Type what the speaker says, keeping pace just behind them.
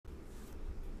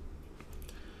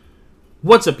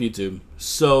What's up, YouTube?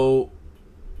 So,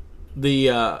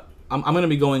 I'm going to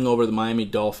be going over the Miami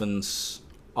Dolphins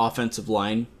offensive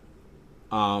line,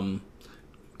 going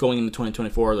into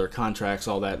 2024, their contracts,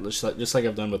 all that, just like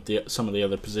I've done with some of the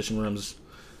other position rooms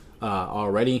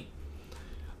already.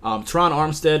 Teron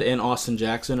Armstead and Austin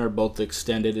Jackson are both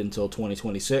extended until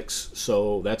 2026,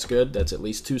 so that's good. That's at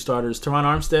least two starters. Teron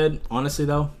Armstead, honestly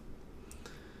though,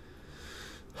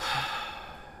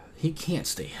 he can't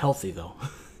stay healthy though.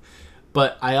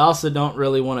 But I also don't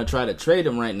really want to try to trade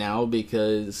him right now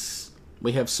because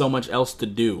we have so much else to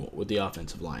do with the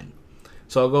offensive line.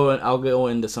 So I'll go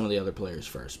into some of the other players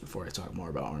first before I talk more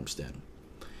about Armstead.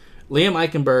 Liam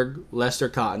Eichenberg, Lester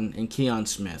Cotton, and Keon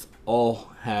Smith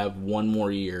all have one more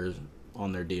year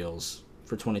on their deals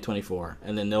for 2024,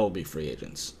 and then they'll be free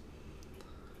agents.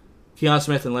 Keon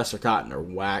Smith and Lester Cotton are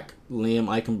whack. Liam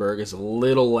Eichenberg is a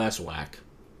little less whack.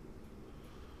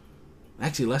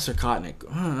 Actually, Lester Cotton,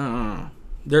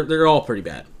 they're all pretty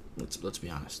bad. Let's be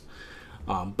honest.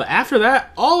 But after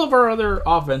that, all of our other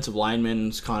offensive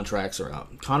linemen's contracts are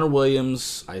up. Connor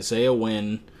Williams, Isaiah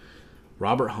Wynn,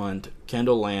 Robert Hunt,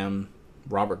 Kendall Lamb,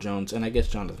 Robert Jones, and I guess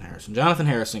Jonathan Harrison. Jonathan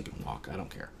Harrison can walk. I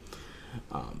don't care.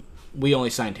 We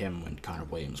only signed him when Connor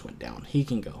Williams went down. He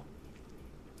can go.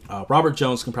 Robert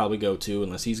Jones can probably go too,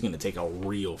 unless he's going to take a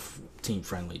real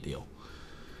team-friendly deal.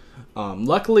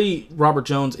 Luckily, Robert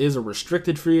Jones is a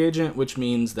restricted free agent, which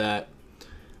means that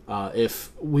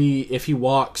if he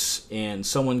walks and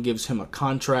someone gives him a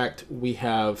contract, we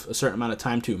have a certain amount of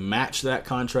time to match that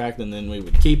contract, and then we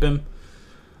would keep him.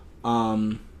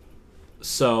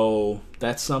 So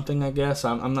that's something, I guess.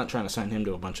 I'm not trying to sign him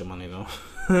to a bunch of money, though.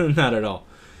 Not at all.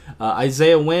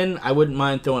 Isaiah Wynn, I wouldn't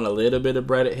mind throwing a little bit of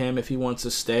bread at him if he wants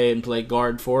to stay and play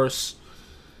guard for us.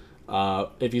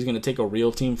 If he's going to take a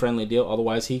real team-friendly deal.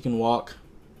 Otherwise, he can walk.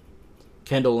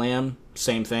 Kendall Lamb,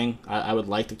 same thing. I would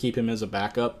like to keep him as a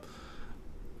backup.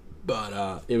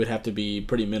 But it would have to be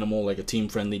pretty minimal, like a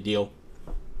team-friendly deal.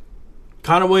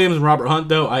 Connor Williams and Robert Hunt,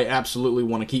 though, I absolutely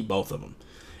want to keep both of them.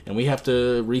 And we have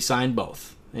to re-sign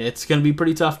both. It's going to be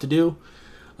pretty tough to do.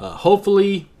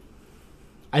 Hopefully,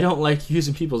 I don't like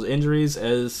using people's injuries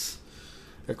as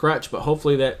a crutch, but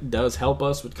hopefully that does help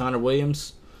us with Connor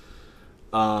Williams.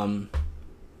 But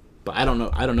I don't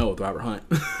know with Robert Hunt.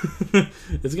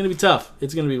 It's going to be tough.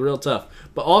 It's going to be real tough.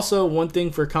 But also, one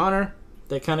thing for Connor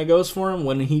that kind of goes for him,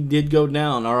 when he did go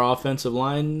down, our offensive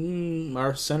line,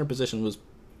 our center position was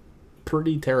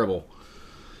pretty terrible.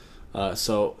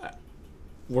 So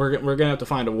we're going to have to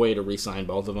find a way to re-sign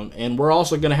both of them. And we're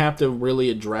also going to have to really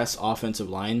address offensive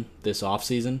line this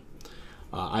offseason.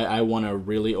 I want to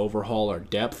really overhaul our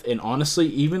depth. And honestly,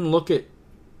 even look at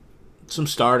some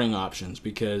starting options,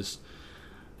 because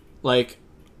like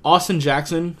Austin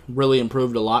Jackson really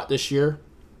improved a lot this year,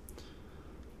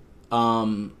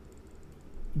 but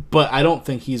I don't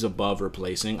think he's above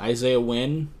replacing. Isaiah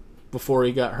Wynn, before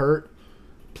he got hurt,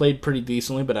 played pretty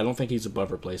decently, but I don't think he's above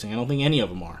replacing. I don't think any of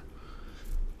them are.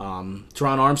 Teron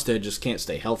Armstead just can't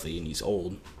stay healthy, and he's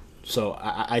old, so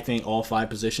I think all 5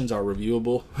 positions are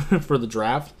reviewable for the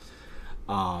draft.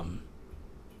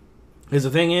 Because the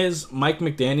thing is, Mike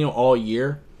McDaniel all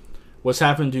year was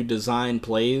having to design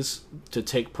plays to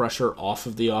take pressure off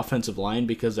of the offensive line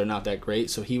because they're not that great.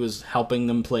 So he was helping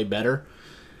them play better.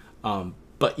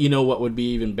 But you know what would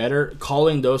be even better?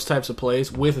 Calling those types of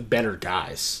plays with better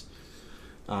guys.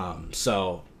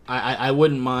 So I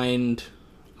wouldn't mind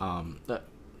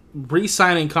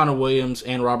re-signing Connor Williams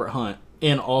and Robert Hunt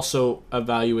and also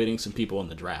evaluating some people in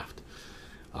the draft.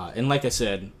 And like I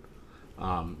said,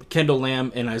 Kendall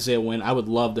Lamb and Isaiah Wynn, I would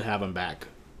love to have them back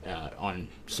on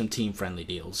some team-friendly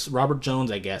deals. Robert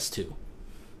Jones, I guess, too.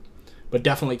 But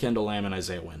definitely Kendall Lamb and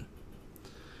Isaiah Wynn.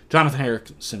 Jonathan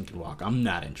Harrison can walk. I'm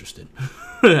not interested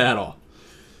at all.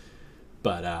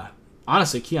 But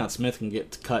honestly, Keon Smith can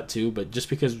get cut too, but just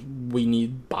because we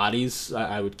need bodies,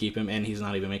 I would keep him, and he's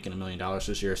not even making $1 million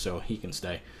this year, so he can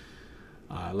stay.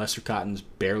 Lester Cotton's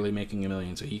barely making $1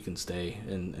 million, so he can stay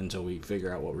until we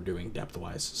figure out what we're doing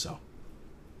depth-wise, so...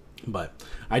 But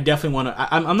I definitely want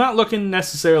to... I'm not looking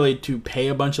necessarily to pay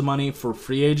a bunch of money for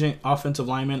free agent offensive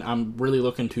linemen. I'm really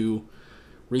looking to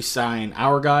re-sign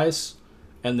our guys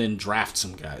and then draft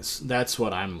some guys. That's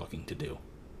what I'm looking to do.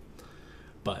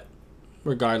 But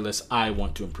regardless, I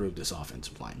want to improve this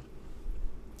offensive line.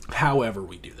 However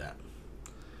we do that.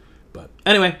 But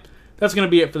anyway, that's going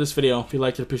to be it for this video. If you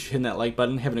liked it, appreciate hitting that like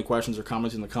button. Have any questions or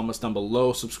comments in the comments down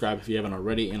below. Subscribe if you haven't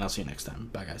already, and I'll see you next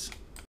time. Bye, guys.